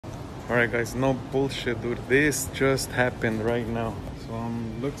Alright guys, no bullshit, dude. This just happened right now. So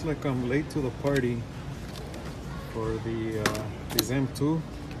looks like I'm late to the party for the this M2.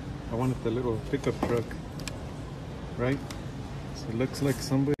 I wanted the little pickup truck, right? So it looks like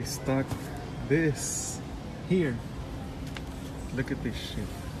somebody stocked this here. Look at this shit.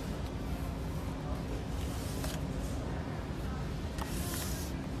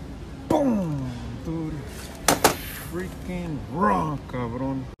 Boom, dude. Freaking raw,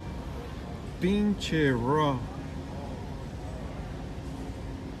 cabrón. Pinche raw.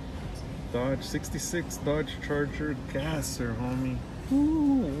 Dodge 66 Dodge Charger gasser, homie.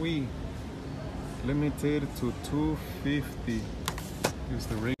 Ooh-wee. Limited to 250. Here's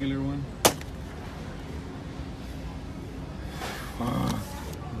the regular one.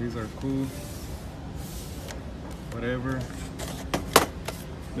 These are cool. Whatever.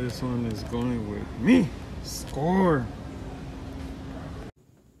 This one is going with me. Score.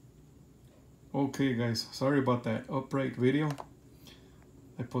 Okay guys, sorry about that upright video.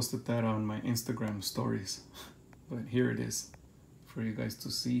 I posted that on my Instagram stories, but here it is for you guys to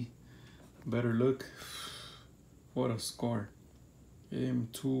see. Better look. What a score.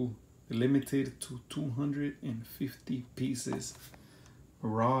 M2 limited to 250 pieces.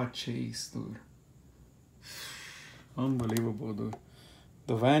 Raw chase, dude. Unbelievable, dude.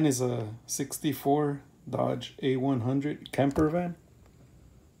 The van is a 64 Dodge A100 camper van.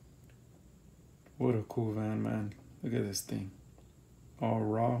 What a cool van, man. Look at this thing. All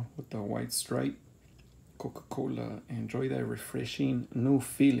raw with the white stripe. Coca-Cola. Enjoy that refreshing new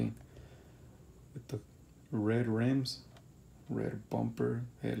feeling. With the red rims, red bumper,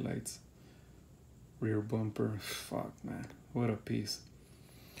 headlights, rear bumper. Fuck, man. What a piece.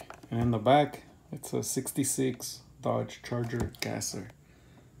 And in the back, it's a 66 Dodge Charger gasser.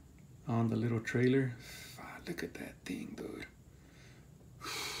 On the little trailer. Fuck, look at that thing, dude.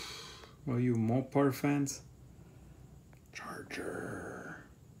 Well, you Mopar fans, Charger.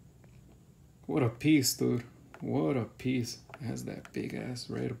 What a piece, dude. What a piece. It has that big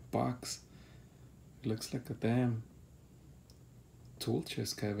ass red box. It looks like a damn tool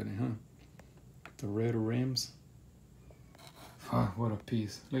chest cabinet, huh? The red rims. Fuck, what a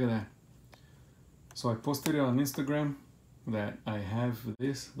piece. Look at that. So I posted it on Instagram that I have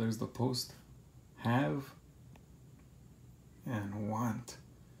this. There's the post. Have and want.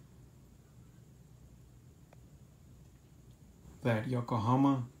 That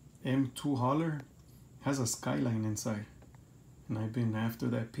Yokohama M2 hauler has a skyline inside, and I've been after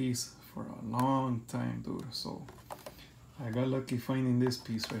that piece for a long time, dude. So I got lucky finding this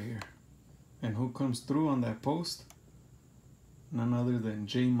piece right here. And who comes through on that post? None other than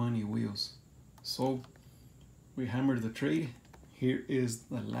J Money Wheels. So we hammered the trade. Here is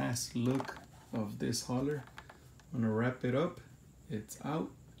the last look of this hauler. I'm gonna wrap it up. It's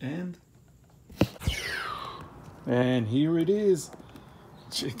out, and here it is.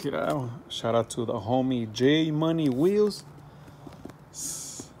 Check it out. Shout out to the homie J Money Wheels.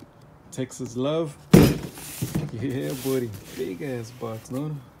 Texas love. Yeah, buddy. Big ass box,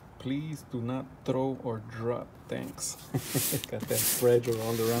 dude. Please do not throw or drop. Thanks. Got that fragile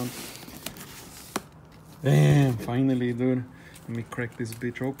all around. Damn, finally, dude. Let me crack this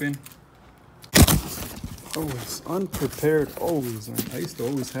bitch open. Oh, it's unprepared always, man. I used to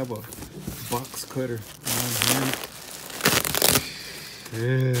always have a box cutter on hand.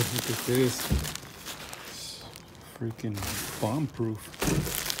 Yeah, look at this. Freaking bomb proof.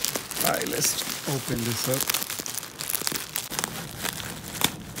 Alright, let's open this up.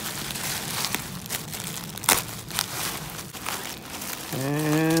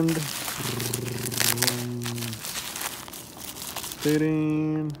 And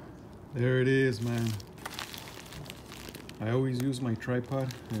fitting. There it is, man. I always use my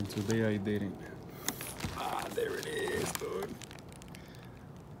tripod, and today I didn't. There it is, dude.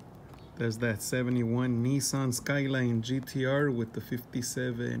 There's that 71 Nissan Skyline GTR with the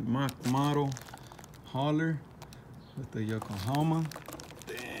 57 Mach model hauler with the Yokohama.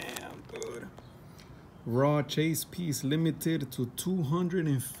 Damn, dude. Raw chase piece limited to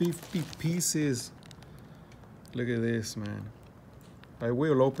 250 pieces. Look at this, man. I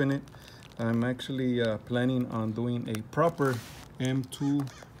will open it. I'm actually planning on doing a proper M2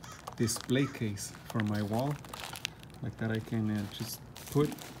 display case for my wall. Like that I can just put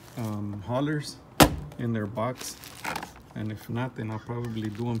haulers in their box. And if not, then I'll probably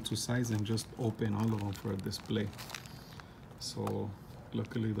do them to size and just open all of them for a display. So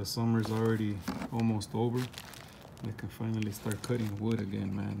luckily the summer's already almost over. I can finally start cutting wood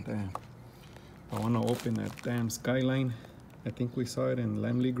again, man. Damn. I want to open that damn Skyline. I think we saw it in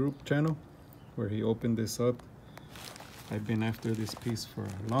Lamley Group channel where he opened this up. I've been after this piece for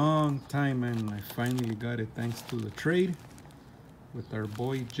a long time, and I finally got it thanks to the trade with our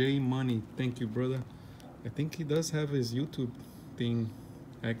boy J Money. Thank you, brother. I think he does have his YouTube thing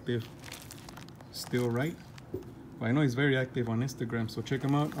active still, right? But I know he's very active on Instagram, so check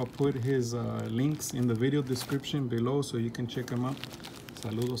him out. I'll put his links in the video description below so you can check him out.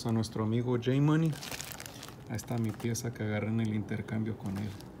 Saludos a nuestro amigo J Money. Ahí está mi pieza que agarré en el intercambio con él.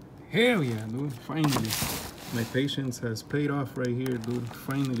 Hell yeah, dude, finally. My patience has paid off right here, dude.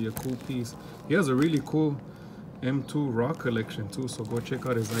 Finally a cool piece. He has a really cool M2 raw collection too, so go check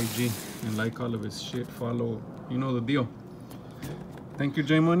out his IG and like all of his shit. Follow, you know the deal. Thank you,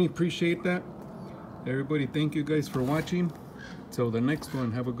 J Money, appreciate that. Everybody, thank you guys for watching. Till the next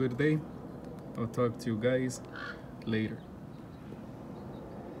one, have a good day. I'll talk to you guys later.